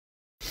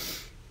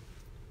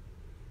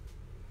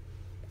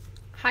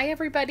Hi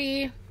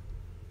everybody.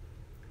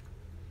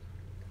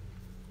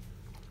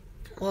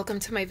 Welcome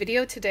to my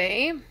video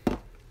today.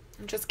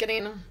 I'm just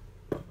getting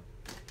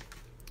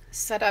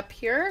set up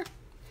here.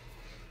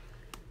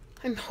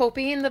 I'm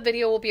hoping the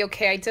video will be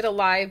okay. I did a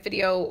live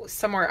video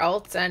somewhere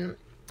else, and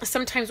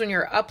sometimes when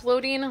you're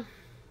uploading,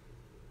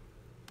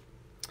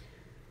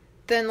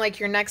 then like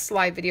your next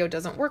live video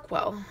doesn't work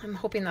well. I'm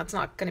hoping that's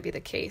not going to be the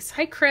case.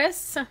 Hi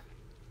Chris.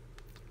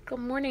 Good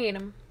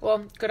morning.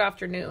 Well, good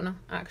afternoon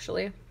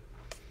actually.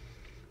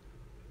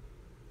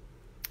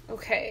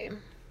 Okay.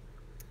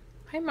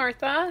 Hi,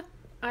 Martha.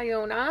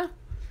 Iona.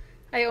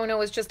 Iona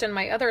was just in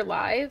my other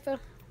live.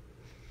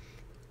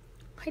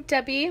 Hi,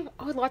 Debbie.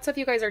 Oh, lots of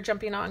you guys are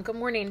jumping on. Good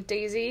morning,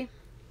 Daisy.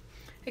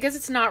 I guess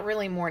it's not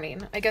really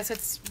morning. I guess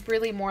it's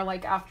really more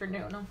like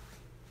afternoon.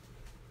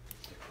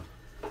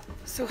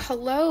 So,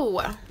 hello.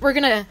 We're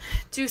going to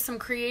do some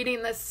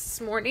creating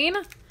this morning.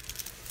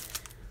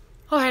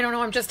 Oh, I don't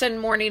know. I'm just in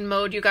morning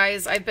mode, you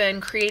guys. I've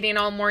been creating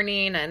all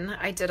morning, and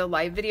I did a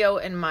live video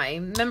in my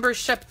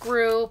membership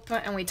group,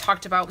 and we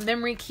talked about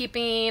memory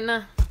keeping,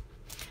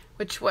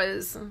 which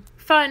was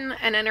fun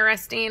and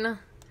interesting.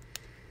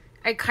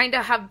 I kind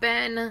of have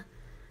been,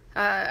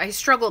 I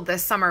struggled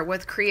this summer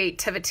with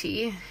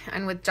creativity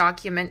and with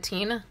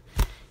documenting,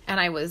 and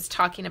I was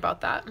talking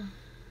about that.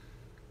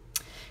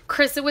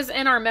 Chris, it was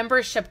in our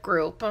membership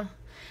group.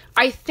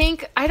 I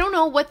don't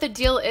know what the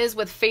deal is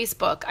with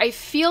Facebook. I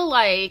feel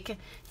like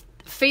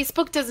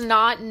Facebook does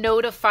not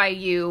notify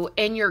you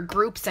in your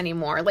groups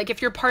anymore. Like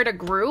if you're part of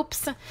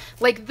groups,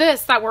 like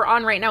this that we're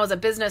on right now is a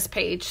business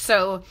page.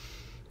 So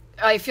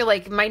I feel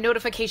like my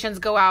notifications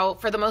go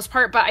out for the most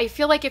part. But I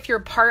feel like if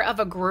you're part of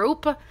a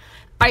group,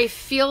 I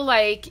feel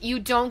like you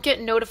don't get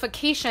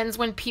notifications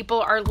when people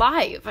are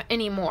live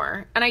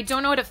anymore. And I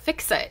don't know how to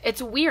fix it.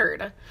 It's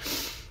weird.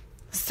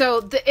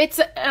 So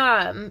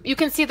you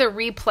can see the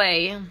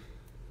replay.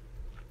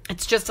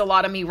 It's just a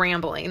lot of me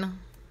rambling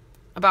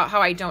about how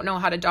I don't know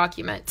how to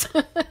document.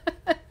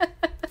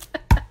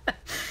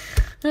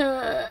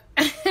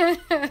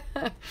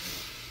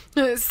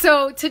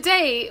 So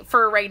today,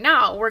 for right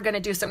now, we're going to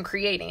do some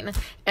creating.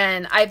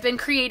 And I've been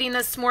creating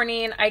this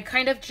morning. I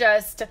kind of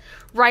just,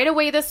 right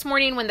away this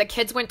morning when the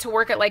kids went to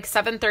work at like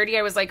 7:30,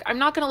 I was like, I'm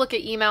not going to look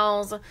at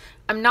emails.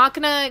 I'm not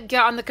going to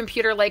get on the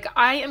computer. Like,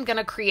 I am going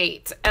to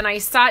create. And I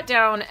sat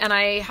down and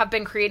I have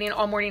been creating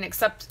all morning,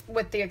 except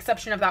with the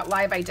exception of that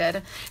live I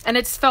did. And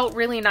it's felt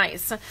really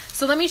nice.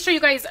 So let me show you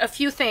guys a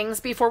few things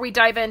before we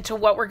dive into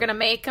what we're going to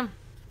make.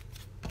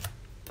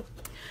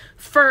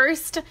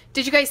 First,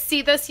 did you guys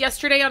see this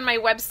yesterday on my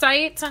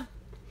website?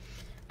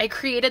 I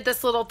created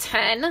this little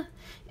 10,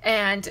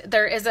 and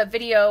there is a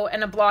video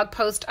and a blog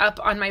post up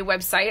on my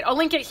website. I'll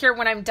link it here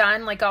when I'm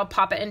done. Like I'll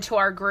pop it into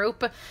our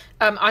group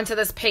onto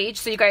this page.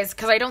 So you guys,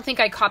 because I don't think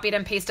I copied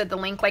and pasted the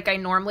link like I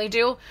normally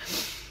do.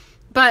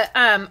 But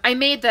I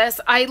made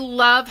this. I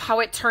love how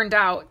it turned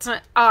out.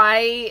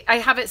 I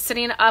have it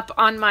sitting up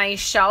on my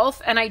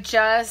shelf, and I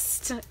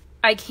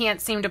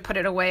can't seem to put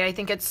it away. I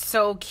think it's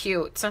so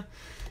cute.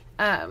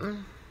 I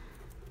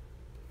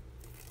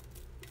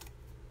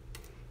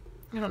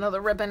don't know, the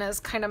ribbon is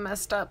kind of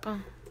messed up,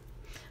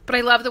 but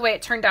I love the way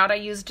it turned out. I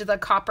used the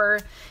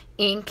copper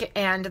ink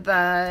and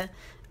the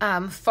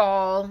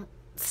fall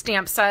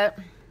stamp set,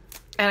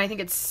 and I think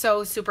it's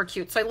so super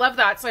cute. So I love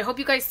that. So I hope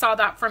you guys saw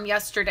that from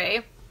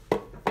yesterday.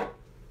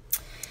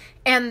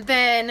 And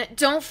then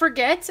don't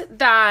forget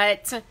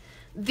that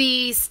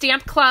the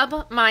Stamp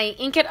Club, my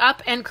Ink It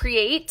Up and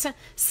Create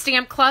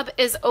Stamp Club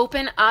is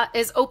opened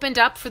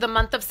up for the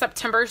month of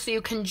September, so you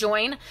can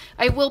join.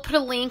 I will put a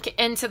link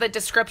into the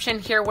description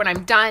here when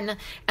I'm done,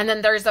 and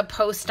then there's a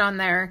post on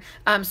there.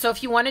 So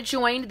if you want to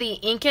join the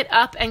Ink It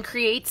Up and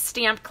Create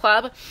Stamp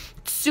Club,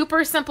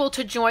 super simple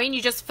to join.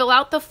 You just fill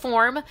out the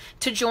form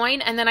to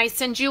join, and then I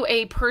send you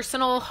a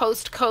personal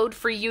host code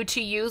for you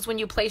to use when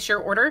you place your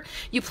order.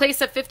 You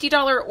place a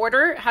 $50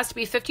 order. It has to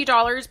be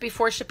 $50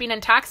 before shipping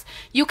and tax.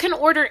 You can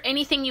order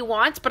anything you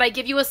want, but I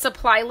give you a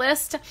supply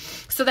list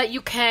so that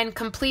you can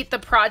complete the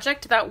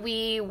project that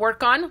we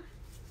work on.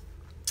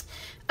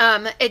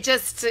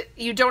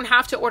 You don't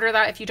have to order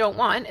that if you don't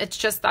want. It's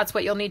just, that's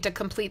what you'll need to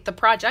complete the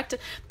project.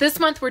 This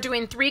month we're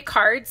doing 3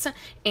 cards,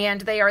 and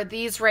they are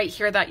these right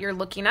here that you're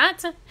looking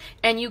at.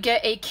 And you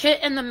get a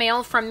kit in the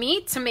mail from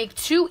me to make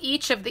 2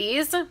 each of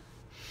these.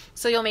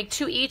 So you'll make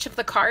 2 each of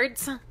the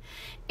cards.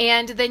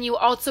 And then you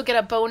also get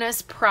a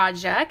bonus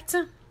project.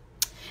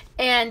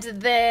 And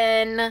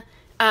then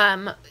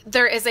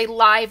there is a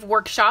live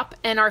workshop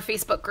in our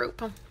Facebook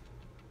group.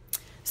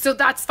 So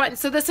that's fun.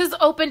 So this is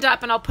opened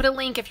up, and I'll put a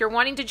link if you're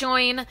wanting to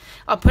join.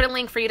 I'll put a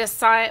link for you to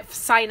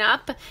sign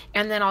up,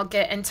 and then I'll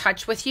get in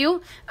touch with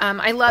you.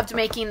 I loved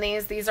making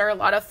these. These are a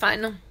lot of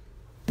fun.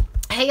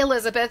 Hey,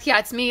 Elizabeth. Yeah,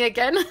 it's me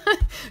again.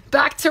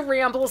 Back to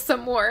ramble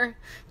some more.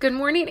 Good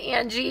morning,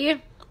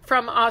 Angie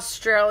from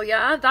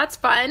Australia. That's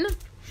fun.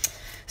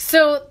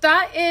 So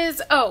that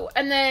is,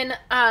 and then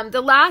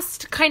the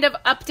last kind of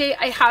update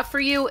I have for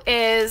you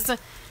is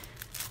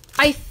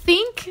I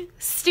think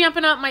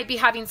Stampin' Up! Might be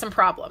having some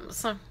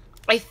problems.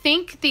 I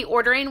think the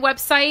ordering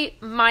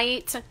website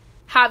might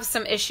have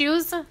some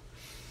issues.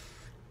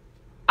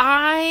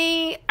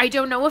 I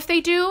don't know if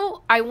they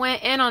do. I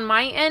went in on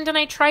my end and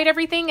I tried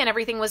everything and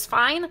everything was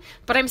fine.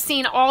 But I'm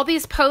seeing all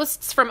these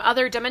posts from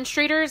other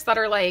demonstrators that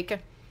are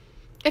like,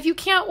 if you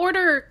can't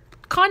order,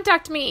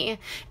 contact me.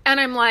 And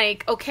I'm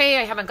like, okay,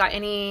 I haven't got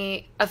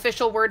any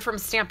official word from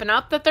Stampin'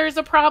 Up! That there's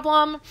a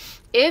problem.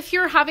 If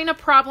you're having a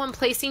problem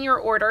placing your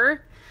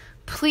order,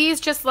 please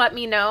just let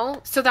me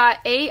know so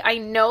that I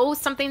know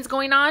something's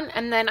going on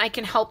and then I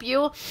can help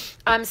you.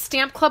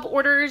 Stamp Club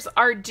orders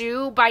are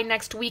due by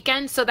next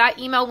weekend. So that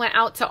email went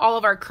out to all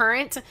of our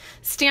current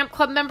Stamp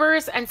Club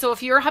members. And so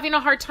if you're having a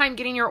hard time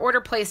getting your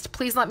order placed,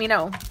 please let me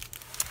know.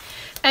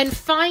 And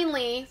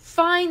finally,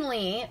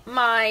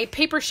 my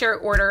paper share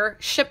order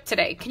shipped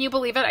today. Can you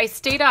believe it? I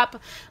stayed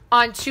up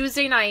on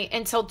Tuesday night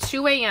until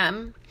 2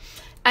 a.m.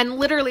 and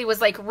literally was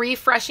like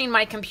refreshing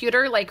my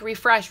computer, like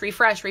refresh,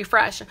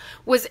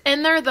 was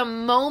in there the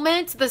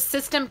moment the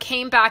system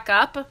came back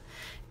up,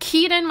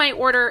 keyed in my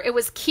order. It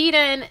was keyed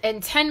in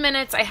 10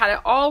 minutes. I had it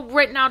all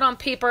written out on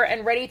paper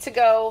and ready to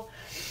go.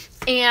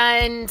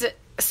 And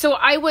so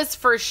I was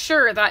for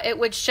sure that it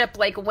would ship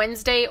like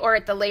Wednesday or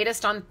at the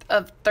latest on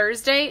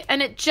Thursday.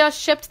 And it just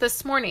shipped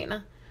this morning.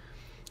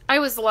 I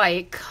was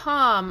like,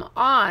 come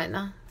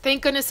on.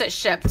 Thank goodness it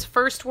shipped.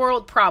 First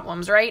world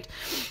problems, right?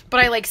 But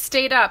I like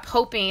stayed up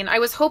hoping. I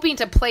was hoping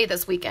to play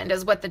this weekend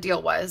is what the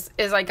deal was.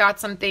 Is I got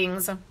some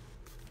things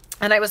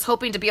and I was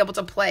hoping to be able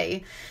to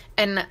play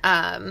and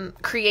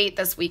create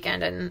this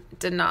weekend, and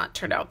did not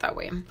turn out that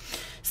way.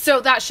 So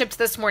that shipped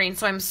this morning.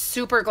 So I'm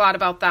super glad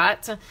about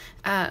that.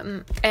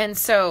 And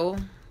so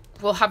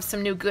we'll have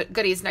some new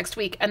goodies next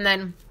week. And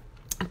then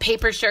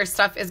paper share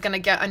stuff is going to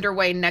get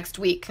underway next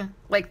week.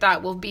 Like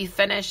that will be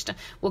finished.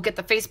 We'll get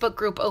the Facebook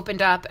group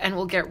opened up and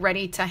we'll get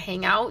ready to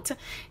hang out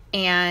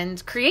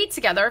and create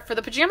together for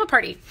the pajama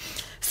party.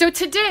 So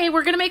today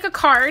we're going to make a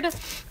card,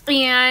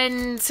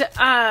 and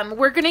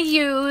we're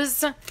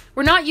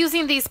not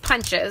using these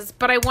punches,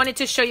 but I wanted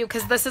to show you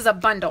because this is a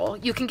bundle.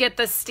 You can get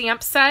the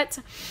stamp set.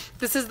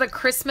 This is the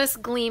Christmas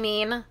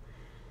Gleaming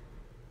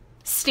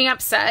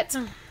stamp set.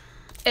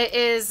 It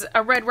is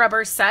a red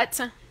rubber set.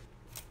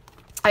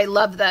 I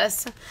love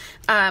this.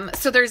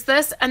 So there's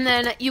this, and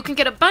then you can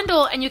get a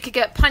bundle and you can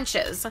get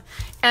punches.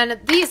 And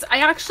these, I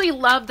actually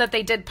love that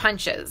they did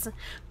punches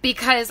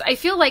because I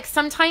feel like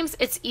sometimes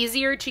it's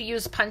easier to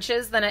use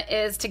punches than it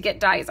is to get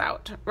dies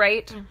out,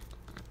 right?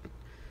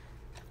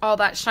 All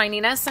that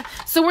shininess.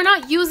 So we're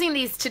not using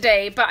these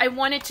today, but I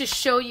wanted to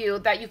show you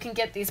that you can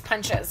get these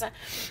punches.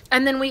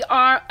 And then we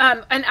are,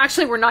 and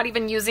actually we're not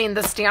even using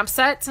the stamp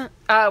set.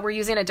 We're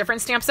using a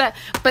different stamp set,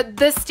 but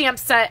this stamp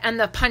set and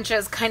the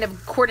punches kind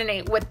of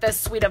coordinate with this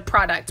suite of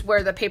product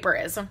where the paper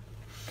is.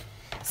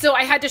 So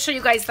I had to show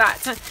you guys that.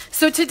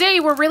 So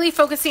today we're really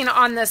focusing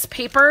on this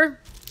paper,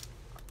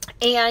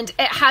 and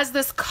it has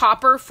this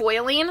copper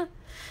foiling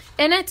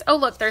in it. Oh,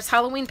 look, there's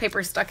Halloween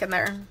paper stuck in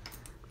there.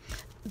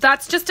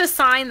 That's just a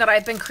sign that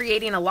I've been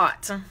creating a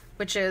lot,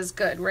 which is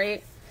good,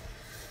 right?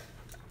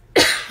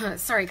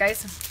 Sorry,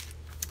 guys.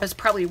 It was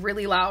probably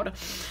really loud.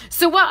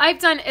 So what I've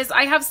done is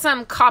I have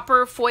some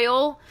copper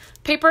foil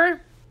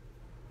paper.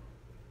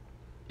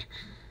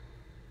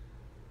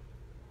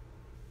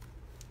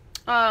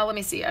 Let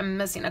me see. I'm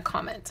missing a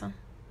comment.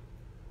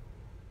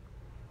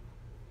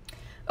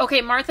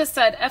 Okay, Martha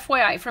said,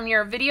 FYI, from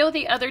your video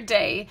the other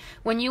day,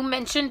 when you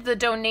mentioned the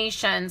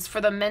donations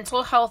for the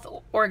mental health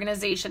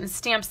organization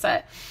stamp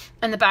set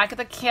in the back of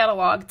the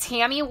catalog,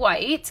 Tammy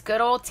White,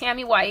 good old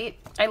Tammy White,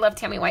 I love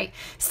Tammy White,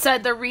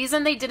 said the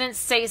reason they didn't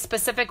say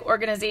specific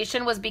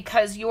organization was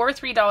because your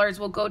 $3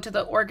 will go to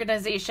the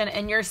organization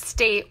in your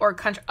state or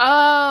country.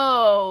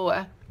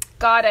 Oh,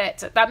 got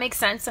it. That makes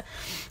sense.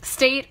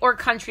 State or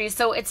country,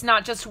 so it's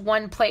not just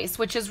one place,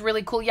 which is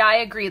really cool. Yeah, I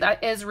agree.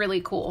 That is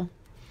really cool.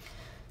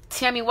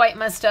 Tammy White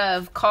must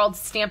have called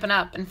Stampin'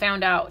 Up! And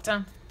found out.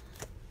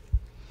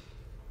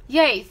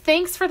 Yay,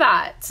 thanks for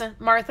that,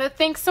 Martha.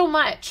 Thanks so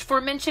much for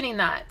mentioning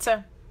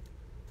that.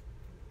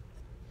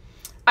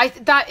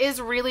 That is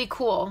really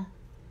cool.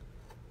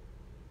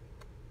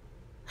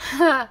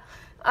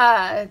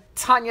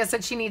 Tanya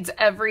said she needs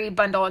every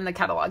bundle in the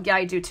catalog. Yeah,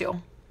 I do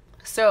too.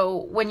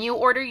 So when you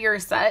order your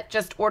set,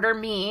 just order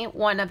me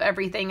one of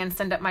everything and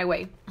send it my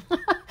way.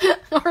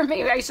 Or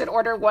maybe I should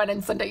order one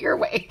and send it your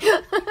way.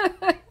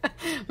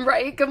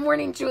 Right? Good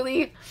morning,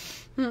 Julie.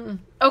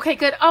 Okay,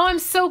 good. Oh, I'm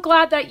so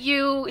glad that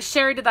you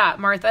shared that,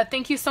 Martha.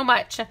 Thank you so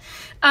much.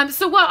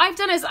 So what I've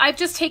done is I've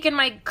just taken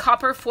my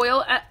copper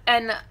foil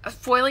and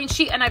foiling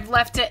sheet and I've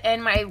left it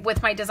in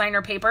with my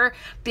designer paper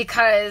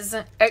because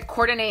it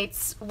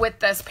coordinates with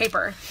this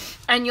paper.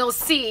 And you'll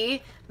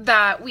see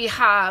that we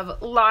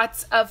have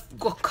lots of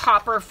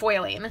copper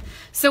foiling.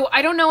 So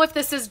I don't know if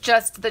this is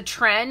just the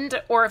trend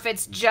or if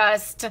it's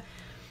just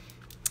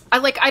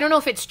I don't know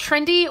if it's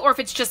trendy or if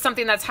it's just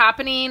something that's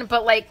happening,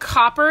 but like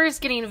copper is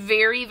getting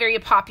very, very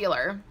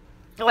popular.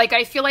 Like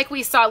I feel like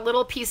we saw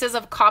little pieces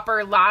of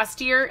copper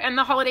last year in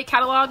the holiday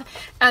catalog,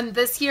 and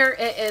this year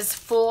it is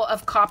full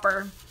of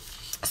copper.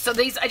 So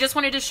these, I just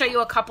wanted to show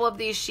you a couple of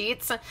these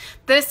sheets.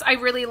 This, I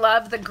really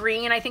love the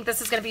green. I think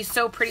this is going to be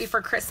so pretty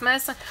for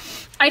Christmas.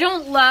 I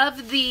don't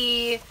love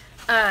the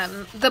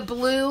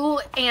blue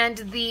and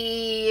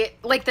the,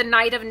 like the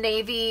Night of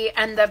Navy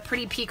and the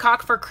pretty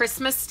peacock for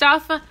Christmas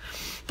stuff.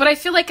 But I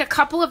feel like a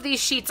couple of these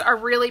sheets are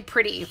really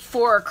pretty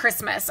for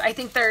Christmas. I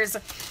think there's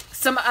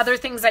some other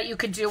things that you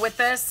could do with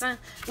this.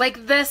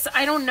 Like this,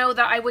 I don't know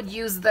that I would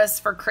use this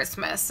for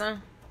Christmas.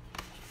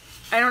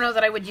 I don't know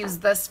that I would use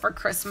this for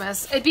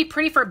Christmas. It'd be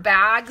pretty for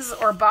bags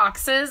or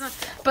boxes,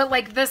 but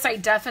like this, I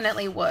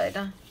definitely would.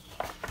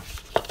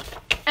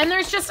 And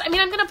there's just, I mean,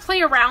 I'm going to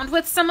play around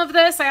with some of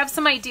this. I have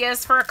some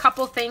ideas for a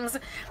couple things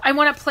I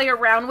want to play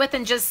around with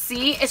and just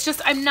see. It's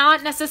just, I'm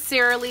not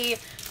necessarily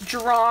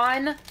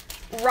drawn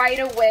right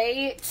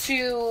away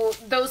to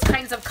those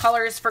kinds of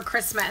colors for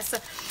Christmas.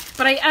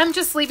 But I am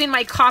just leaving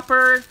my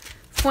copper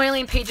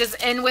foiling pages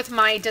in with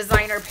my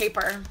designer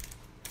paper.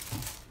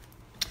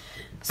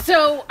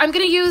 So I'm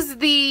going to use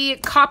the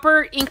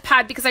copper ink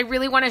pad because I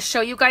really want to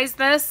show you guys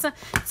this.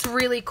 It's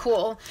really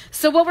cool.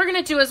 So what we're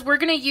going to do is we're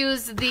going to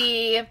use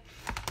the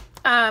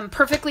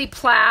Perfectly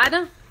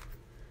Plaid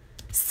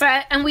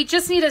set, and we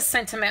just need a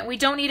sentiment. We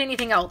don't need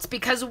anything else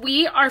because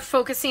we are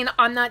focusing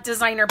on that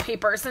designer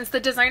paper. Since the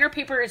designer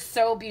paper is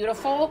so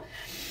beautiful,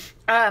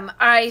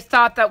 I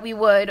thought that we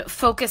would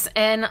focus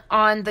in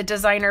on the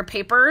designer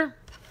paper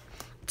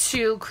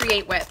to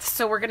create with.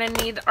 So we're going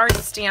to need our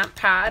stamp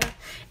pad.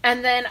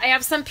 And then I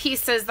have some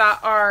pieces that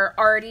are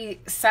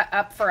already set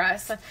up for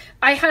us.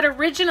 I had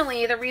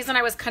originally, the reason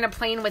I was kind of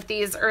playing with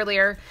these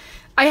earlier,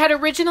 I had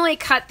originally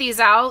cut these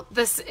out.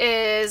 This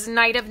is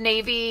Night of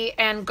Navy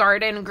and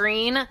Garden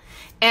Green.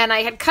 And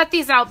I had cut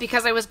these out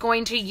because I was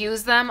going to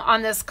use them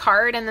on this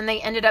card, and then they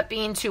ended up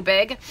being too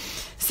big.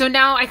 So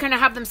now I kind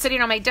of have them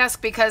sitting on my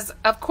desk because,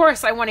 of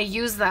course, I want to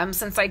use them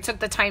since I took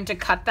the time to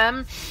cut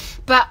them.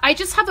 But I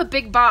just have a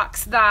big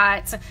box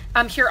that,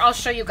 here, I'll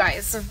show you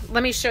guys.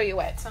 Let me show you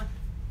it.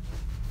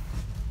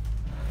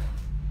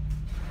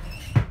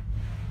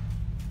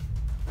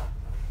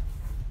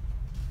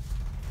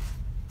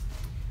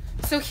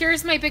 So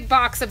here's my big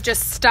box of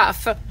just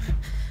stuff.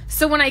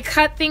 So when I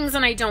cut things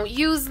and I don't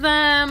use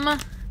them,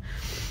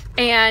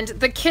 and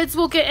the kids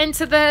will get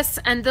into this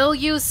and they'll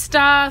use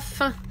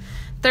stuff.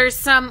 There's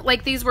some,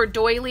 like these were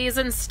doilies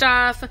and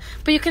stuff,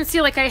 but you can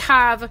see like I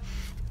have,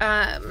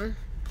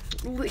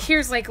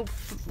 here's like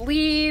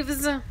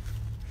leaves,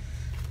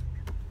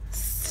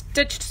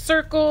 stitched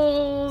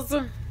circles,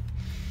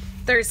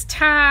 there's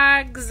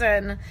tags,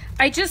 and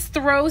I just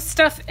throw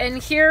stuff in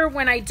here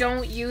when I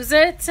don't use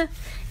it.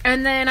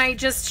 And then I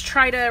just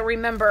try to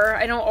remember.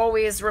 I don't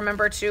always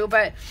remember to,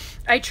 but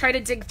I try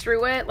to dig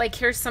through it. Like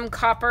here's some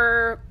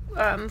copper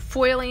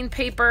foiling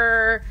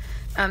paper.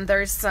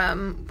 There's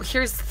some,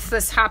 here's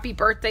this happy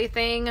birthday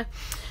thing.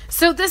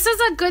 So this is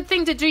a good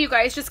thing to do, you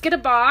guys. Just get a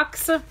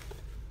box.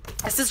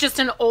 This is just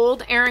an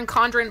old Erin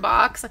Condren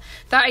box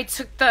that I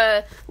took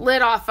the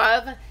lid off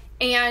of.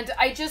 And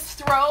I just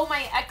throw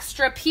my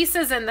extra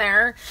pieces in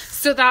there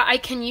so that I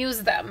can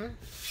use them.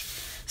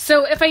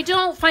 So if I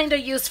don't find a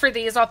use for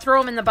these, I'll throw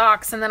them in the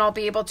box and then I'll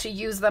be able to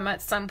use them at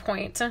some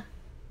point.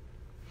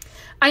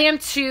 I am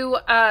too,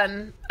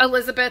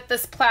 Elizabeth,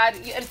 this plaid.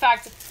 In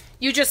fact,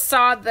 you just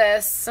saw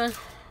this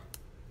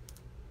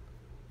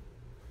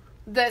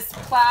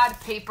plaid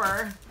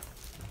paper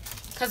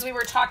because we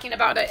were talking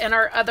about it in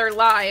our other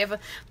live.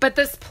 But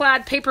this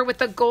plaid paper with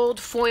the gold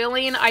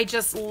foiling, I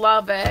just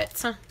love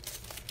it.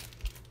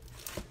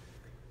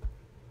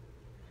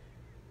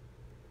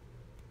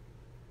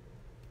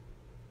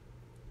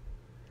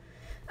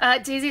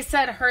 Daisy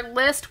said her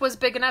list was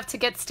big enough to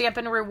get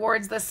Stampin'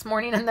 Rewards this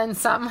morning and then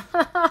some.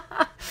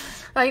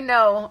 I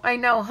know,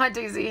 huh,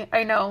 Daisy?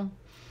 I know.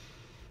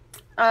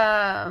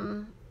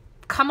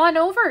 Come on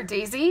over,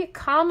 Daisy.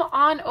 Come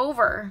on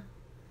over.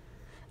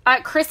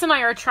 Chris and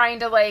I are trying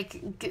to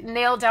like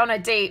nail down a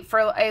date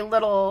for a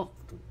little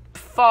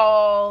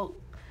fall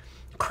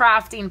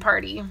crafting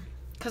party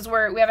because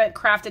we haven't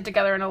crafted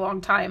together in a long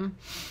time.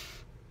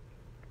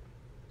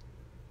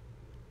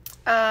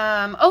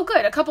 Oh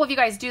good, a couple of you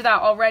guys do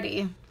that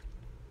already.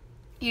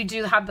 You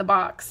do have the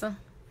box.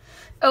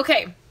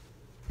 Okay,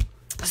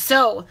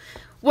 so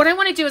what I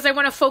want to do is I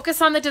want to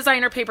focus on the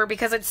designer paper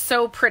because it's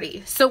so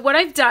pretty. So what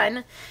I've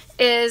done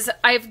is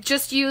I've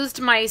just used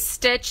my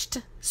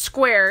stitched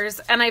squares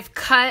and I've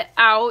cut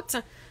out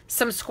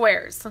some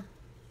squares.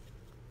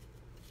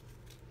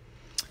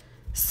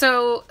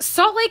 So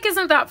Salt Lake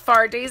isn't that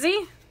far,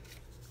 Daisy.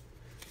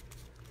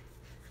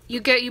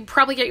 You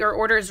probably get your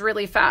orders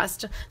really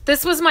fast.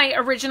 This was my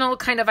original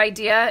kind of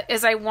idea,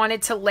 is I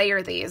wanted to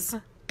layer these,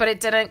 but it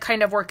didn't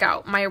kind of work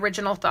out. My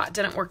original thought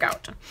didn't work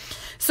out.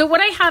 So what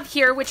I have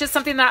here, which is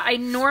something that I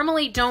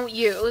normally don't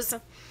use,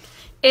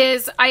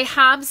 is I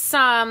have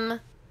some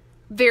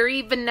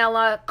very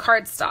vanilla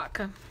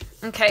cardstock.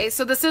 Okay,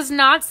 so this is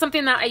not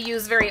something that I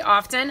use very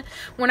often.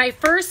 When I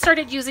first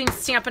started using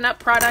Stampin' Up!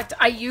 Product,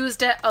 I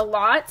used it a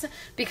lot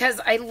because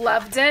I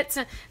loved it.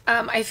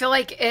 I feel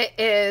like it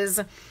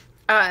is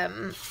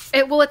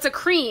it's a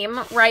cream,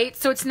 right?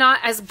 So it's not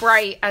as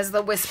bright as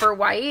the Whisper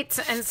White,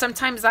 and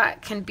sometimes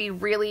that can be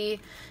really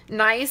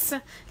nice.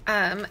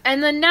 And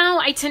then now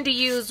I tend to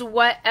use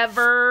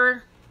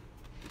whatever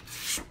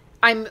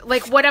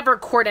whatever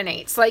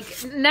coordinates.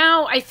 Like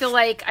now I feel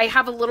like I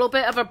have a little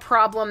bit of a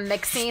problem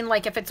mixing,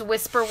 like if it's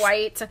Whisper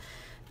White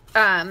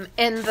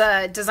in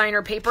the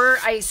designer paper,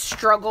 I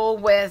struggle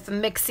with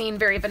mixing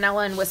Very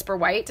Vanilla and Whisper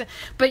White,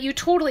 but you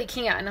totally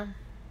can.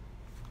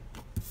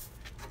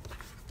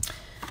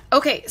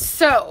 Okay,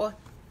 so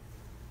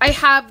I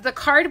have the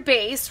card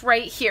base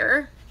right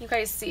here. You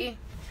guys see?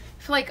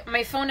 I feel like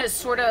my phone is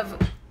sort of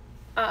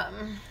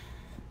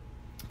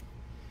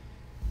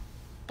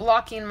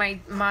blocking my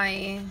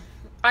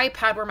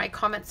iPad where my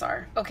comments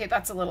are. Okay,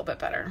 that's a little bit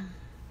better.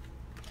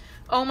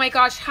 Oh my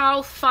gosh,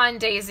 how fun,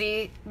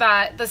 Daisy,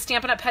 that the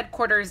Stampin' Up!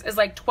 Headquarters is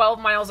like 12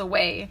 miles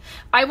away.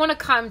 I want to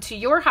come to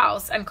your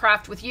house and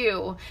craft with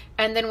you,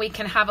 and then we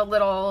can have a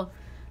little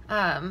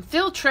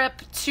field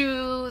trip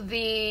to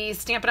the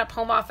Stampin' Up!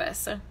 Home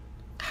office.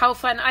 How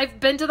fun. I've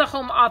been to the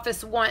home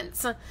office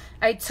once.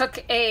 I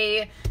took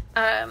it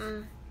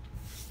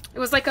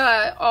was like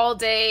a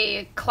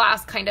all-day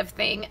class kind of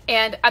thing,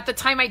 and at the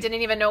time I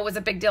didn't even know it was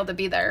a big deal to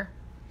be there.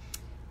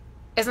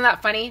 Isn't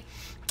that funny?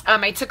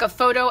 I took a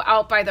photo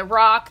out by the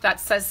rock that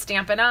says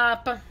Stampin'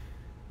 Up!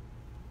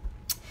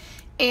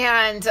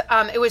 And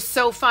it was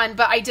so fun,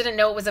 but I didn't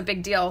know it was a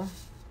big deal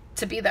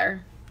to be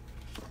there.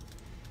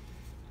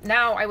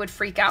 Now I would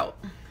freak out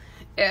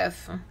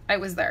if I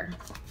was there.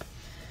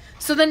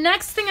 So the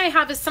next thing I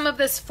have is some of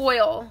this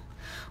foil,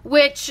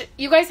 which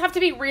you guys have to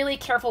be really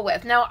careful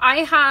with. Now I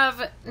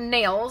have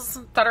nails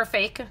that are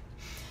fake,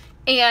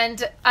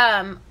 and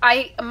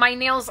my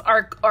nails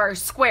are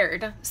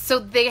squared, so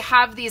they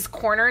have these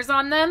corners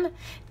on them,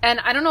 and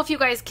I don't know if you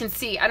guys can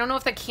see. I don't know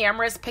if the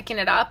camera is picking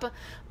it up,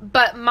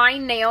 but my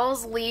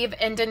nails leave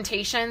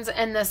indentations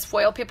in this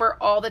foil paper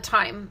all the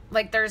time.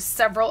 Like there's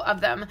several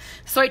of them.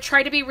 So I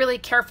try to be really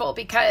careful,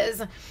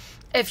 because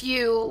if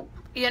you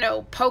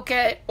poke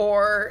it,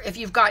 or if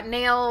you've got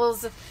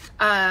nails,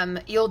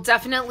 you'll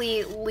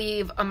definitely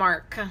leave a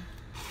mark.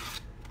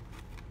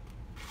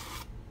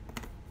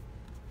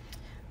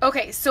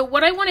 Okay, so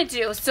what I want to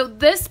do, so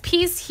this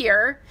piece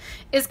here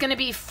is going to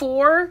be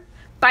 4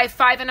 by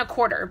 5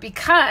 1/4,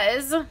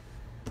 because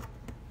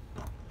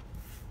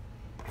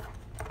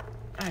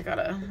I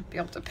gotta be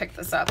able to pick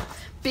this up,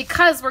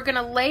 because we're going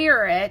to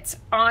layer it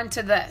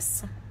onto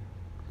this.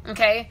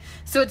 Okay,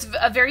 so it's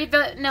a Very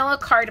Vanilla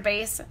card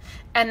base,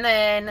 and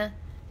then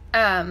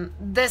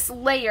this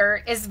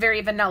layer is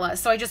Very Vanilla.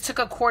 So I just took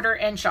a 1/4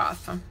 inch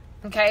off.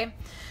 Okay,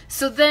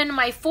 so then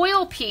my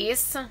foil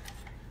piece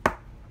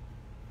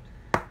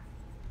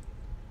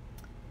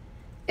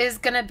is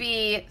going to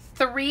be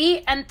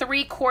 3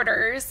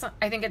 3/4.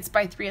 I think it's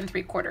by 3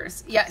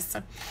 3/4. Yes.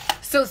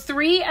 So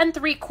 3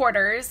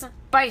 3/4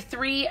 by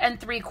 3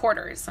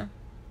 3/4.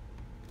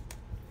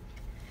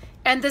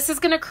 And this is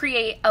going to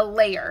create a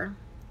layer.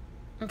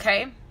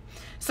 Okay.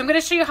 So I'm going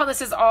to show you how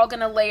this is all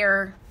going to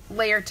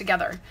layer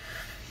together.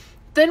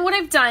 Then what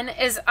I've done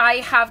is I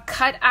have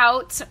cut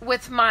out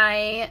with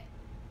my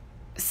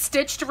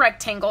stitched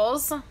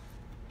rectangles.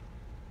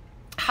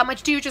 How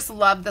much do you just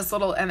love this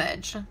little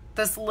image?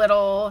 This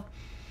little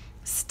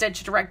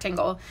stitched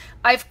rectangle.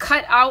 I've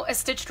cut out a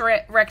stitched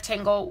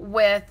rectangle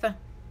with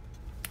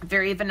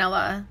Very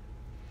Vanilla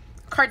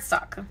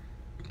cardstock.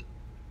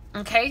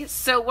 Okay,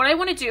 so what I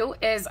want to do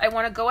is I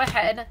want to go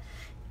ahead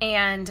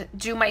and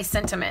do my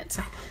sentiment.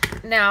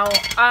 Now,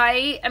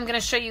 I am going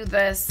to show you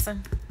this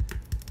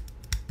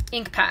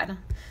ink pad.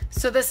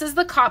 So this is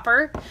the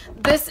copper.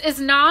 This is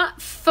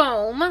not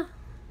foam.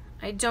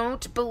 I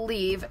don't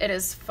believe it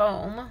is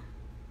foam.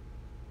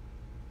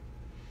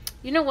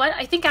 You know what?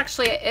 I think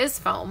actually it is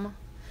foam.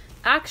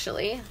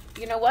 Actually,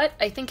 you know what?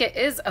 I think it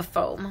is a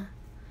foam.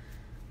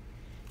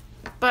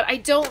 But I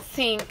don't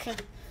think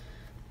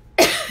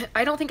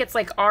it's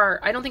like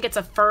I don't think it's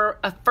a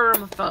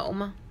firm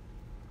foam.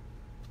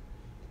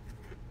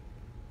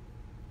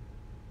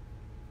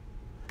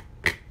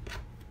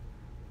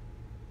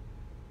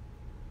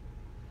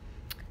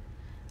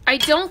 I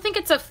don't think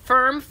it's a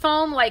firm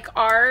foam like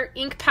our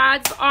ink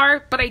pads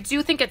are, but I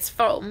do think it's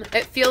foam.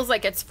 It feels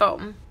like it's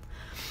foam.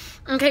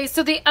 Okay,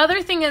 so the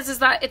other thing is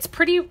that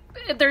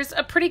there's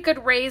a pretty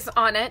good raise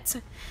on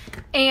it,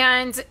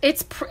 and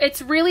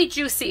it's really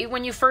juicy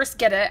when you first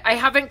get it. I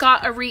haven't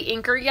got a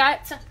re-inker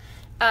yet,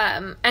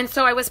 and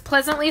so I was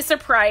pleasantly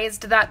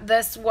surprised that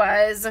this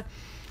was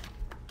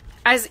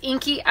as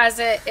inky as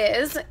it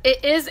is.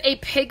 It is a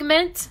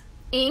pigment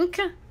ink,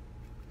 and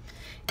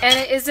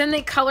it is in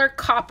the color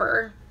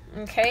copper.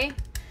 Okay,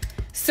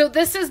 so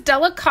this is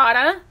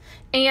Delicata.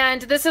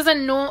 And this is a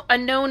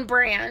known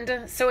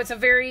brand, so it's a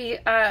very,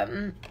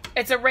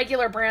 it's a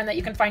regular brand that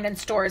you can find in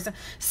stores.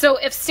 So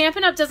if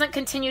Stampin' Up! Doesn't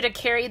continue to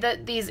carry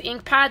these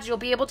ink pads, you'll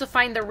be able to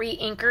find the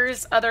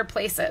re-inkers other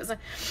places.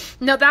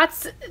 Now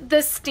that's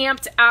this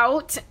stamped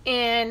out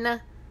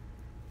on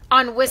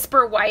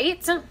Whisper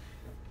White.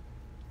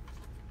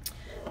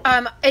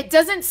 It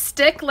doesn't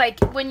stick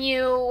like when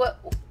you,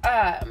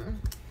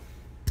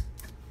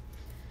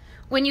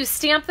 when you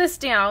stamp this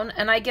down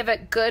and I give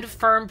it good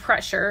firm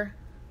pressure,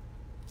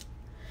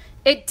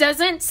 it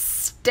doesn't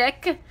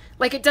stick,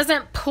 like it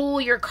doesn't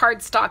pull your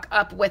cardstock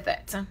up with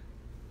it.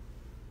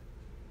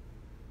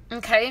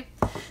 Okay,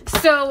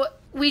 so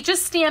we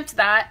just stamped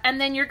that, and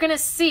then you're going to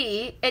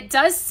see it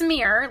does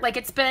smear, like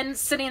it's been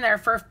sitting there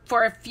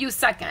for a few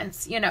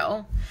seconds, you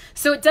know.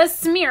 So it does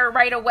smear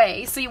right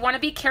away, so you want to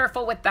be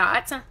careful with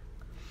that.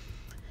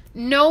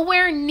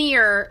 Nowhere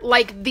near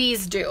like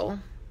these do.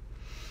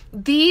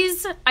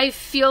 These, I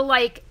feel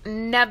like,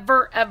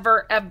 never,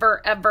 ever,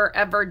 ever, ever,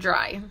 ever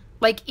dry.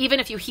 Like, even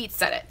if you heat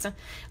set it.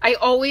 I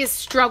always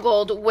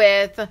struggled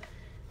with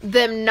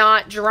them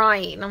not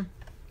drying.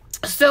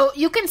 So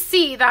you can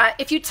see that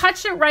if you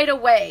touch it right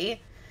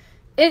away,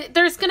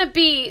 there's gonna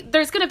be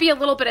a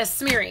little bit of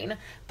smearing.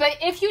 But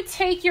if you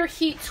take your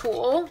heat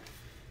tool,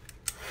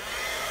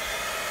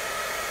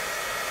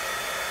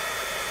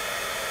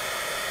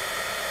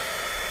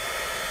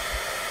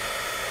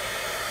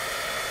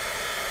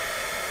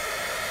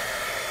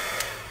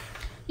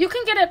 you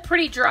can get it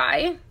pretty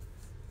dry.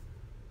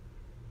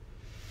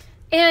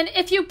 And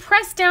if you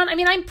press down, I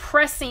mean, I'm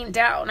pressing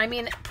down. I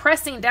mean,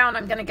 pressing down,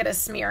 I'm going to get a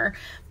smear.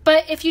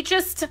 But if you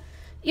just,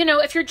 you know,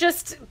 if you're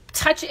just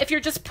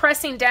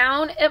pressing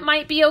down, it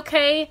might be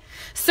okay.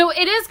 So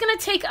it is going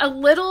to take a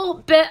little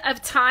bit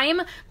of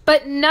time,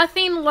 but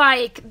nothing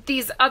like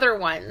these other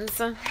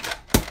ones.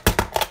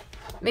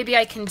 Maybe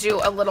I can do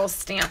a little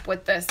stamp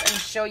with this and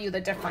show you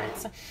the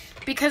difference,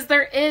 because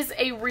there is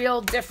a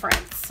real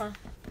difference.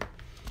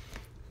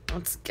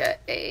 Let's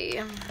get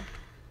a...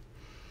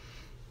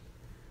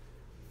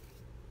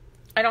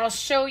 And I'll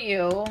show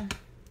you.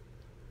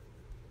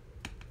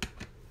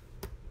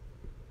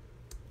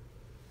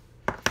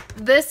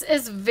 This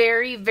is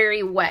very,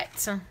 very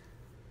wet.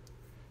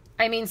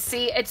 I mean,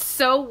 see, it's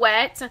so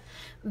wet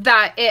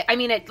that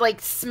it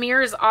like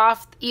smears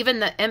off even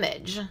the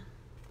image.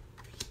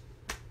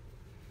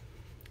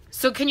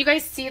 So can you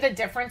guys see the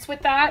difference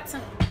with that?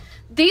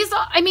 These,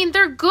 I mean,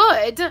 they're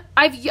good.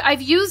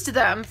 I've used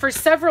them for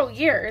several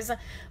years,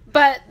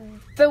 but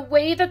the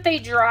way that they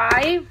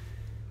dry...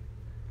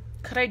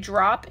 Could I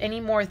drop any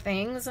more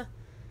things?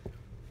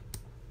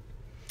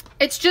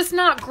 It's just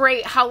not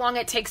great how long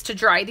it takes to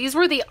dry. These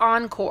were the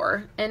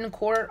Encore.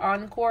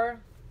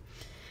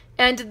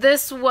 And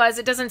this was,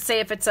 it doesn't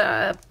say if it's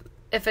a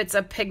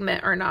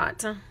pigment or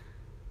not.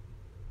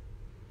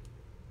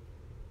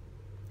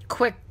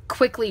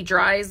 Quickly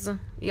dries.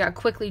 Yeah,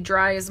 quickly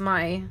dries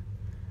my...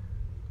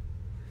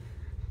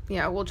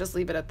 Yeah, we'll just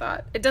leave it at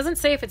that. It doesn't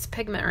say if it's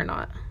pigment or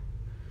not.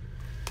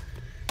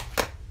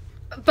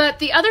 But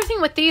the other thing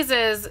with these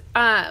is,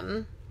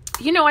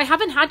 you know, I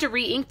haven't had to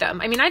re-ink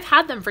them. I mean, I've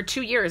had them for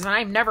 2 years and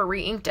I've never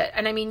re-inked it.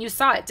 And I mean, you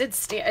saw it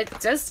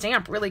does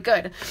stamp really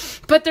good,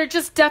 but there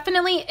just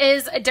definitely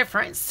is a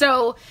difference.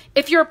 So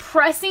if you're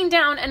pressing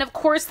down, and of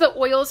course the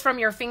oils from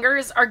your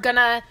fingers are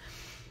gonna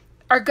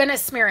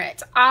smear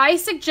it, I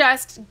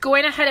suggest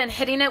going ahead and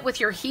hitting it with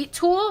your heat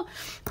tool,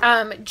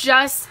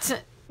 just,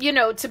 you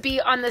know, to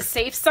be on the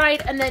safe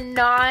side, and then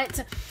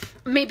not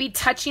maybe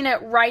touching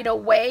it right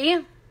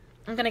away.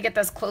 I'm going to get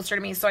this closer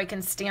to me so I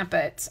can stamp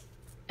it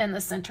in the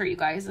center, you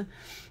guys.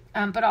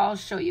 But I'll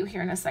show you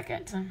here in a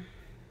second.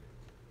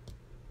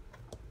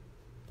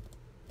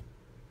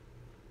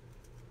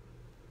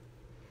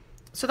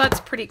 So that's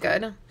pretty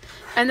good.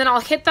 And then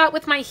I'll hit that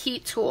with my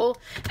heat tool,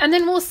 and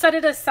then we'll set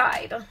it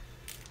aside.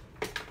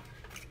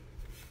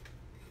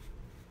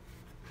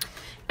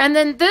 And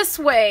then this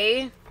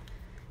way,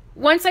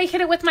 once I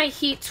hit it with my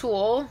heat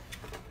tool,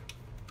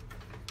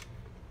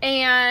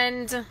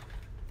 and...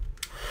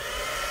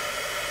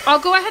 I'll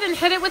go ahead and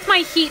hit it with my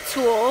heat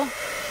tool.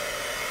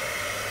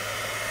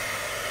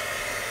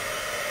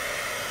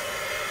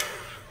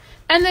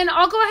 And then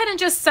I'll go ahead and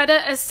just set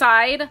it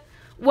aside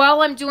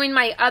while I'm doing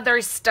my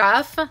other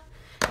stuff.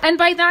 And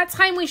by that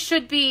time we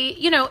should be,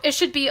 you know, it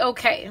should be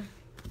okay.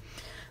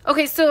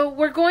 Okay, so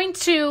we're going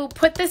to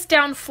put this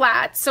down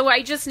flat. So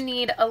I just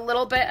need a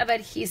little bit of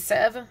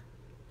adhesive.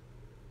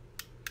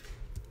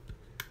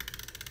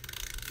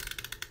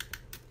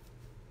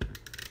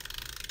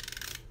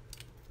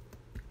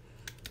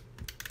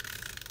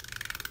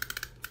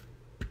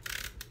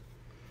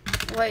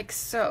 Like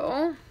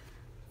so.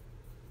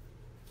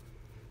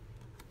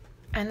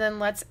 And then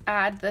let's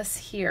add this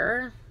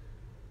here.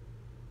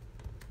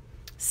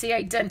 See,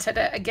 I dented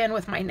it again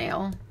with my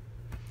nail.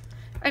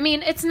 I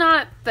mean, it's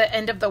not the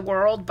end of the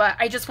world, but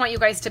I just want you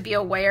guys to be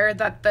aware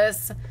that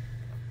this,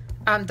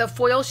 the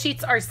foil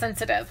sheets are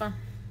sensitive.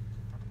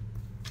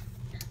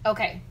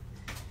 Okay.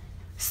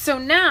 So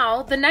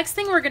now the next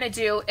thing we're going to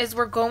do is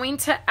we're going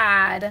to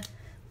add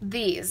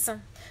these.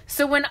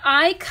 So when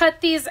I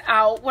cut these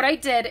out, what I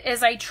did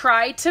is I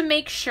tried to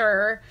make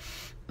sure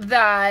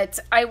that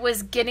I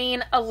was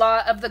getting a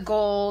lot of the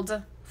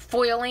gold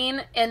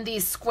foiling in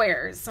these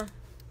squares.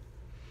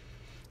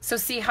 So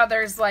see how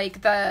there's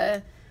like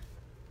so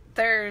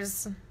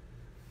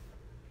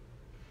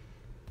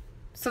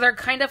they're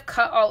kind of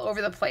cut all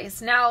over the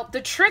place. Now,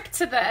 the trick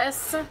to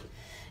this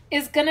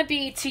is going to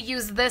be to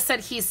use this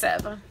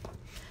adhesive.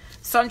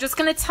 So I'm just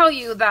going to tell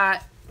you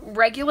that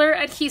regular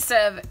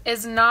adhesive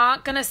is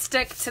not going to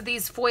stick to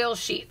these foil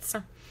sheets.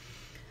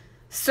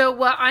 So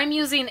what I'm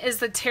using is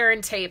the tear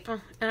and tape,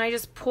 and I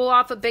just pull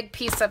off a big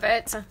piece of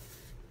it,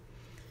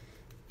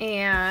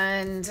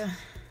 and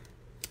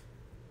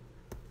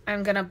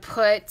I'm going to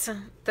put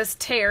this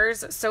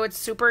tears so it's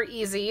super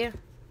easy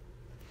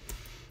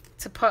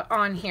to put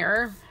on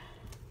here.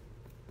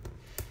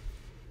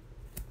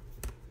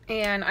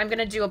 And I'm going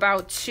to do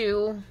about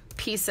 2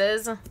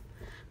 pieces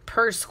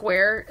per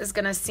square. Is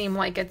going to seem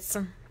like it's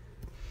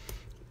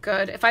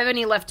good. If I have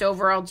any left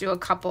over, I'll do a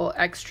couple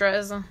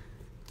extras.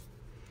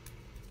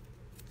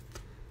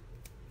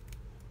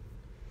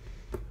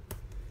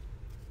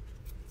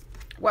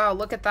 Wow,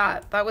 look at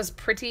that. That was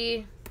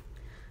pretty,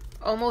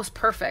 almost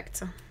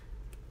perfect.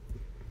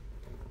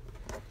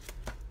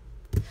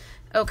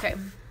 Okay.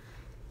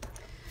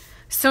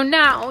 So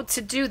now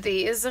to do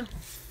these, I'm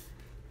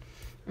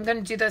going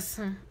to do this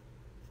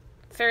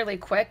fairly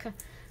quick.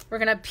 We're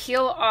going to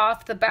peel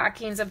off the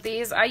backings of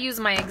these. I use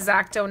my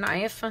X-Acto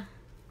knife.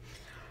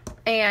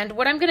 And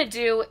what I'm going to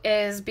do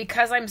is,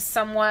 because I'm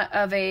somewhat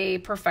of a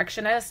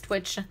perfectionist,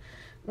 which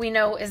we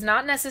know is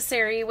not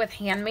necessary with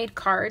handmade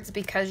cards,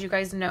 because you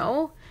guys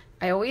know,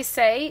 I always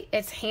say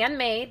it's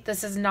handmade.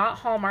 This is not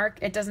Hallmark.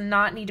 It does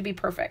not need to be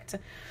perfect.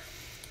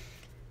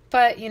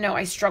 But, you know,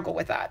 I struggle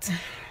with that.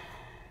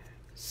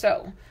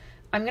 So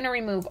I'm going to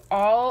remove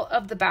all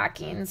of the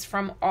backings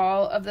from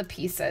all of the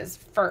pieces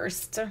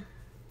first.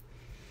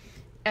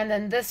 And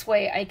then this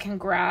way I can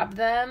grab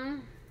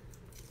them.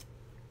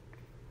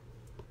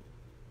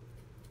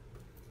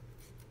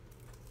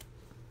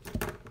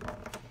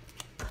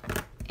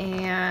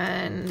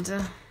 And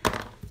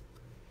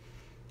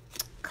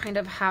kind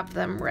of have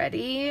them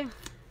ready.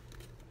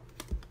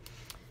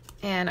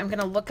 And I'm going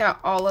to look at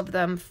all of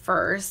them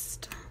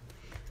first.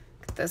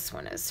 This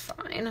one is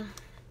fine.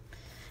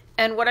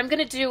 And what I'm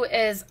going to do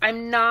is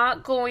I'm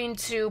not going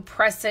to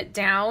press it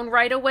down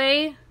right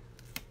away.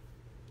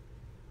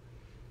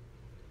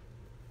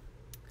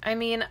 I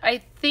mean, I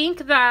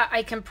think that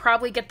I can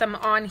probably get them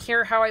on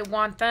here how I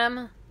want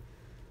them,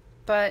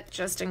 but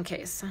just in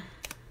case.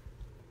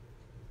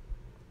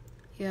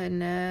 You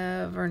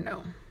never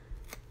know.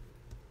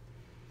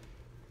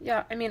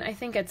 Yeah, I mean, I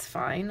think it's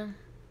fine.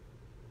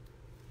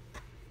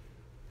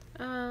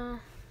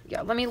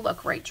 Yeah, let me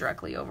look right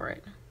directly over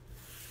it.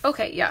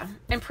 Okay, yeah,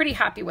 I'm pretty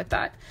happy with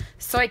that.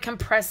 So I can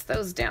press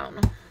those down.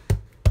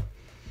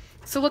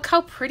 So look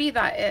how pretty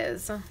that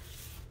is.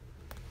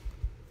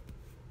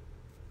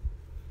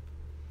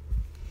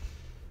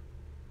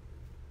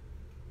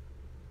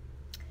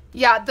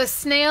 Yeah, the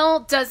snail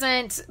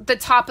doesn't, the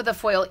top of the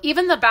foil,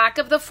 even the back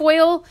of the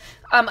foil,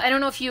 I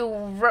don't know if you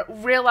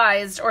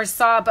realized or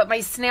saw, but my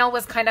snail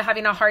was kind of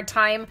having a hard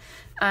time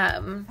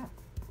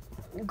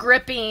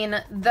gripping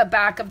the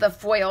back of the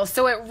foil.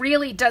 So it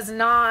really does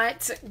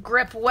not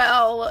grip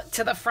well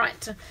to the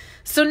front.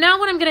 So now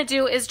what I'm going to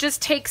do is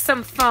just take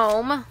some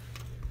foam.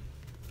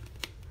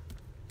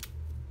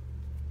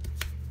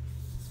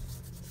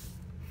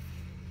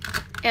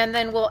 And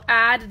then we'll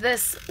add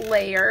this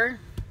layer.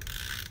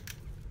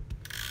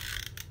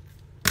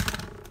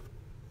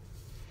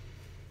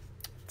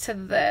 To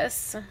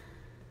this.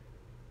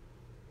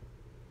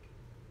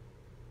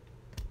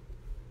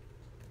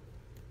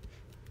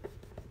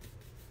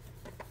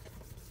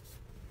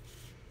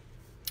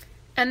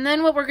 And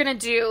then what we're going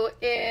to do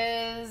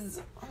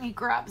is, let me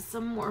grab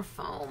some more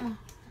foam.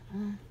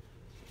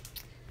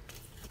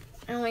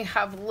 I only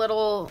have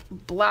little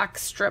black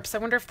strips. I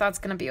wonder if that's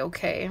going to be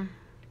okay.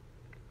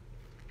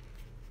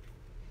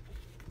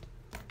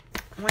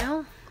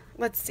 Well,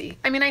 let's see.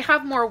 I mean, I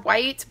have more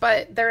white,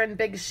 but they're in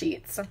big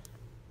sheets.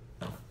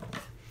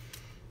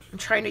 I'm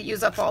trying to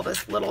use up all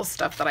this little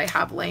stuff that I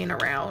have laying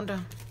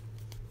around.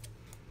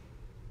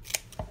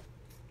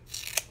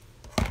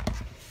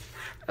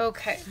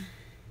 Okay.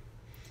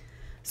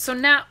 So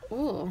now,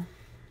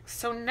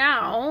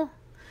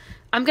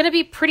 I'm going to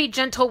be pretty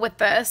gentle with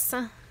this.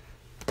 I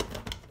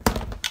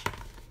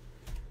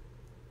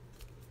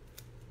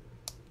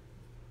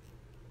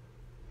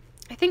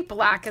think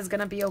black is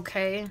going to be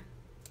okay.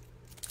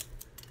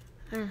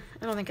 I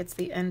don't think it's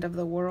the end of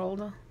the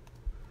world.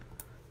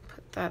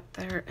 Put that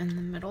there in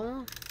the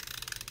middle.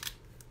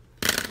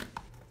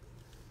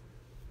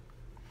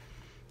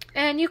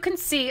 And you can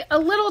see a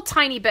little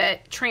tiny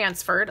bit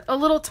transferred, a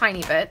little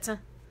tiny bit.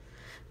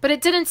 But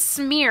it didn't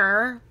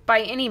smear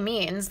by any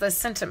means, the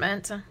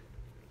sentiment.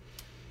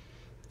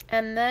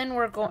 And then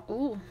we're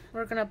going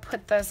to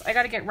put this, I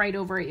got to get right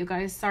over it, you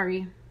guys,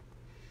 sorry.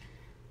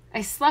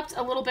 I slept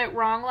a little bit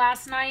wrong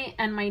last night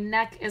and my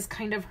neck is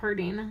kind of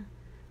hurting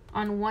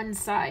on one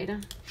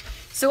side.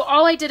 So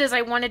all I did is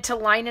I wanted to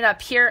line it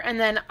up here, and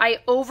then I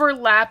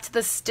overlapped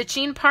the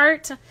stitching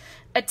part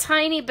a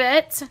tiny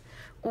bit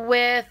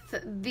with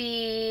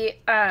the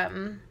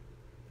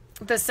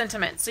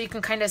sentiment, so you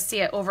can kind of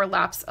see it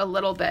overlaps a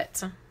little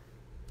bit.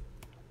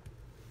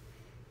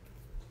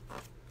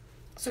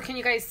 So can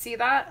you guys see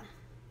that?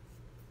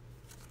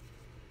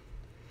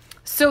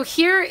 So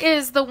here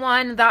is the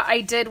one that I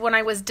did when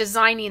I was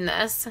designing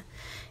this.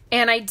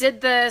 And I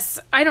did this,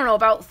 I don't know,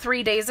 about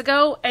 3 days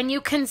ago, and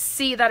you can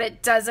see that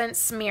it doesn't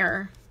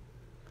smear.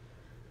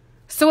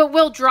 So it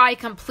will dry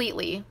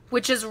completely,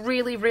 which is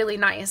really, really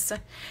nice.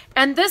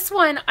 And this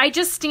one, I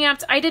just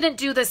stamped, I didn't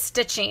do the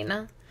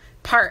stitching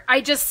part. I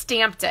just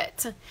stamped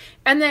it.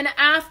 And then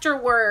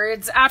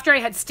afterwards, after I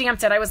had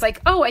stamped it, I was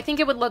like, oh, I think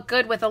it would look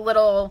good with a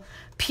little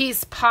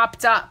piece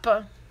popped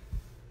up.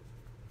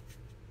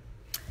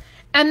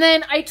 And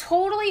then I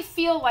totally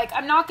feel like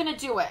I'm not going to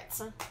do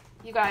it.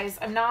 You guys,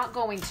 I'm not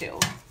going to.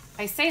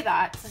 I say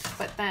that,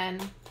 but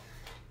then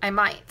I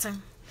might.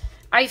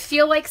 I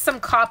feel like some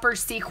copper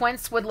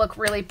sequins would look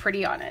really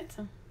pretty on it.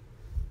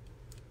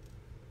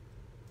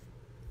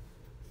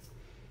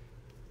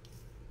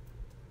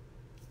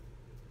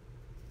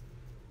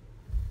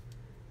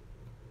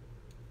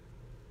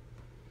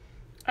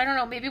 I don't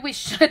know, maybe we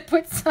should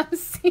put some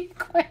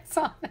sequins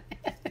on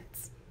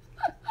it.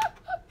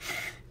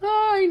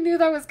 Oh, I knew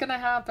that was going to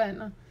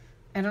happen.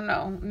 I don't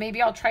know.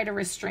 Maybe I'll try to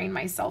restrain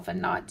myself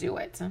and not do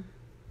it.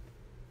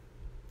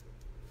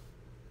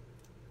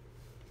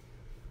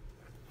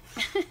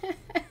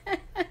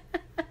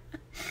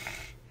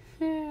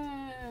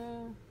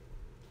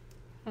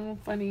 Oh,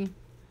 funny.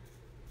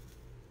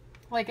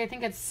 Like, I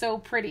think it's so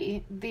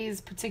pretty, these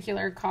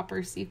particular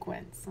copper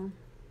sequins.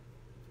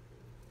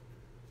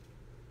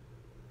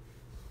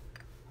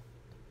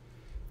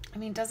 I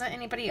mean, doesn't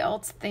anybody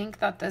else think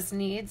that this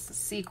needs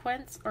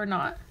sequins or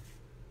not?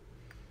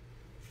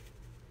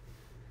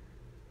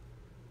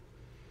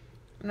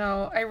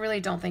 No, I really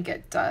don't think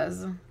it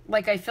does.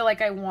 Like, I feel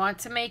like I want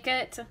to make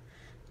it,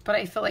 but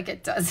I feel like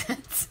it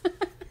doesn't.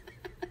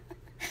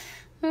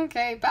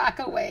 Okay, back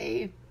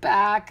away.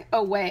 Back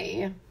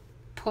away.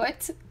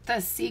 Put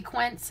the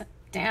sequence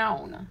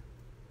down.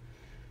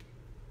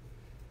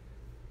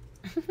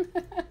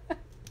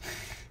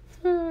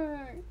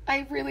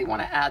 I really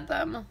want to add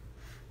them.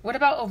 What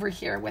about over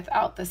here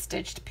without the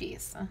stitched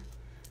piece?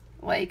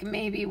 Like,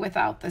 maybe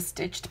without the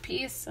stitched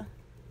piece?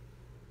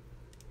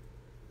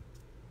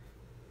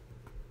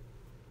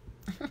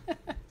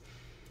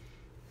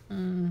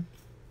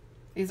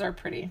 These are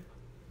pretty.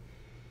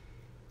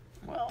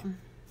 Well,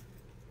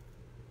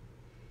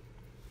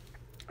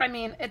 I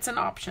mean, it's an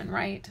option,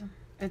 right?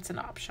 It's an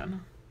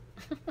option.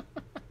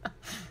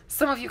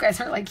 Some of you guys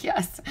are like,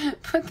 yes,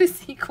 put the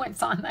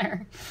sequins on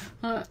there.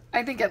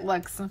 I think it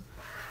looks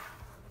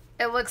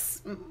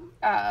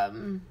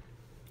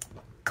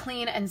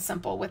clean and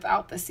simple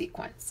without the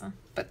sequins,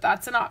 but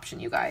that's an option,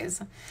 you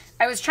guys.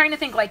 I was trying to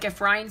think like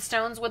if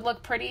rhinestones would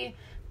look pretty,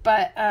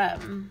 but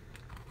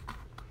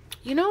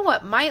you know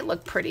what might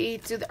look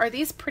pretty? Are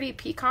these pretty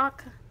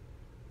peacock?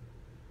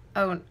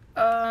 Oh,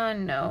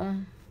 no.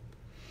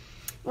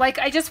 Like,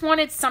 I just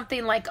wanted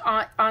something like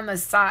on the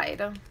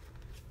side.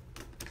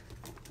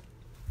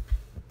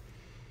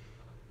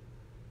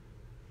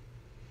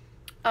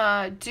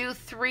 Do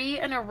 3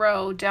 in a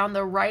row down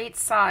the right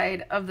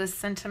side of the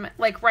sentiment,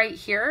 like right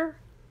here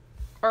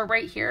or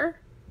right here.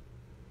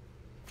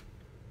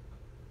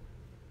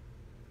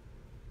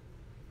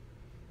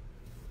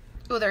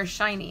 Oh, they're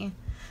shiny.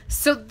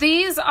 So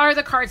these are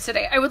the cards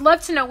today. I would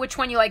love to know which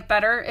one you like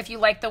better. If you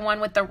like the one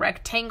with the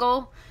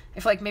rectangle,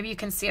 if like maybe you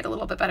can see it a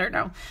little bit better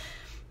now.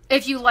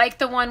 If you like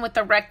the one with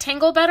the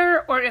rectangle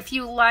better, or if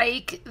you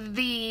like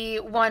the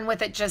one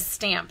with it just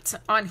stamped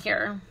on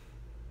here.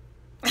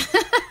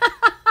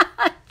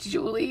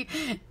 Julie,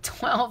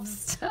 12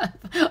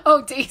 step.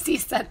 Oh, Daisy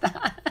said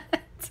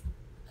that.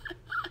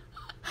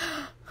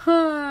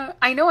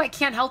 I know I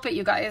can't help it,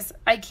 you guys.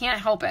 I can't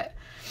help it.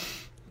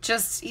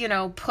 Just, you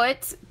know,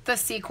 put the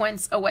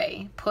sequins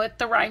away. Put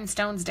the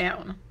rhinestones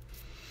down.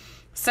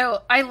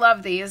 So I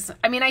love these.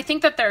 I mean, I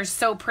think that they're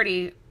so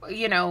pretty,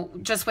 you know,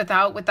 just with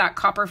that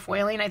copper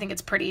foiling. I think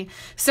it's pretty.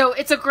 So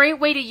it's a great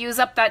way to use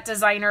up that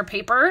designer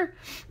paper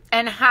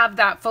and have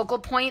that focal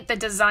point, the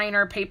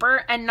designer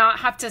paper, and not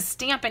have to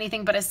stamp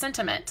anything but a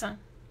sentiment.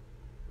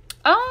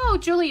 Oh,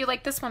 Julie, you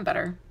like this one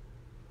better.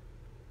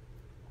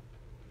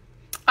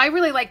 I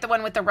really like the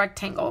one with the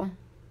rectangle.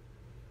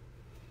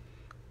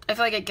 I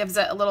feel like it gives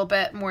it a little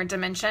bit more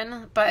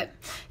dimension, but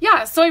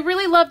yeah, so I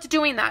really loved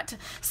doing that.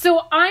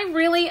 So I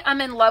really am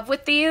in love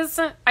with these.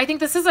 I think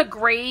this is a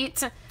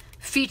great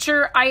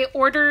feature. I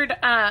ordered,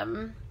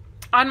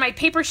 on my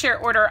paper share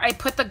order, I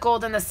put the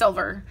gold and the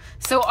silver.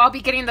 So I'll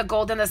be getting the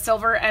gold and the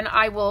silver, and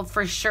I will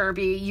for sure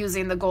be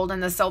using the gold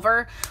and the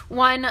silver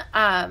one.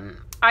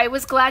 I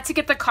was glad to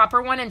get the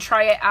copper one and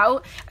try it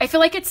out. I feel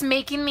like it's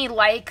making me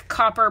like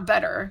copper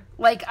better.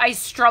 Like, I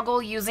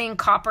struggle using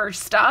copper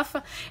stuff,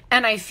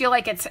 and I feel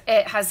like it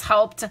has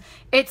helped.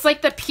 It's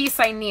like the piece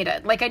I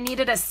needed. Like, I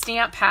needed a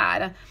stamp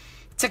pad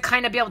to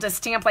kind of be able to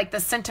stamp like the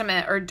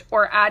sentiment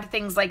or add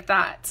things like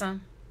that.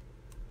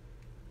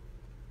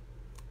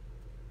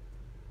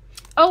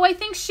 Oh, I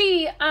think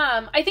she's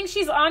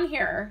on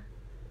here,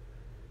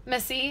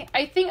 Missy.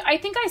 I think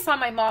I saw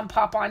my mom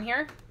pop on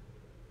here.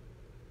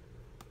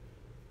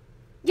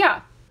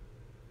 Yeah.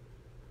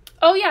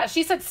 Oh yeah,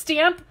 she said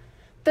stamp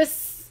the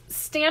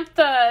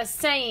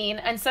saying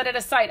and set it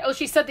aside. Oh,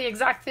 she said the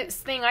exact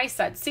thing I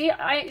said. See,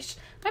 I'm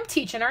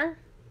teaching her.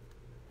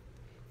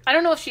 I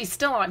don't know if she's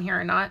still on here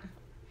or not.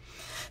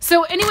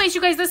 So anyways,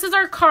 you guys, this is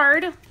our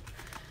card.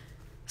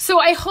 So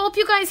I hope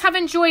you guys have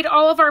enjoyed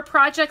all of our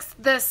projects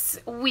this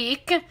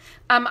week.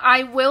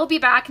 I will be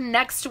back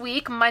next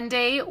week,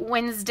 Monday,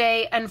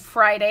 Wednesday, and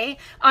Friday.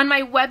 On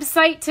my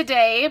website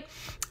today,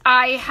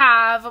 I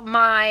have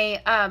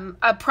my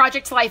a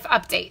Project Life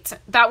update.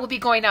 That will be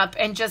going up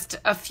in just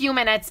a few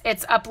minutes.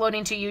 It's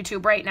uploading to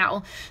YouTube right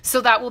now. So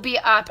that will be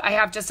up. I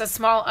have just a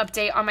small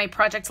update on my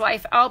Project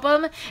Life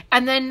album.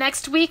 And then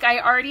next week, I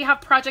already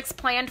have projects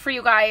planned for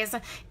you guys.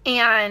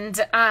 And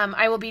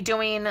I will be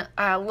doing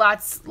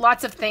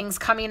lots of things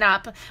coming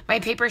up. My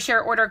paper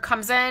share order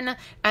comes in.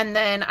 And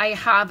then I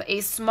have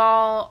a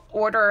small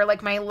order,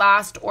 like my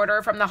last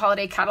order from the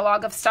holiday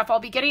catalog of stuff I'll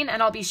be getting.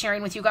 And I'll be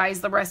sharing with you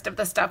guys the rest of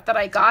the stuff that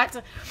I got.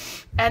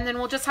 And then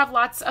we'll just have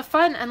lots of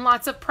fun and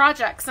lots of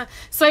projects.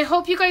 So I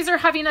hope you guys are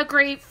having a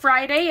great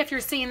Friday. If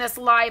you're seeing this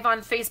live on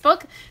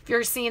Facebook, if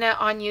you're seeing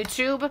it on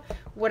YouTube,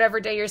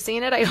 whatever day you're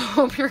seeing it, I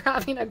hope you're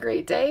having a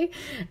great day.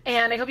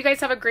 And I hope you guys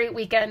have a great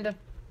weekend.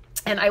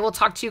 And I will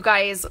talk to you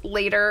guys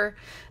later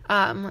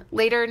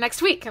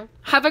next week.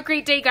 Have a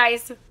great day,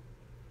 guys.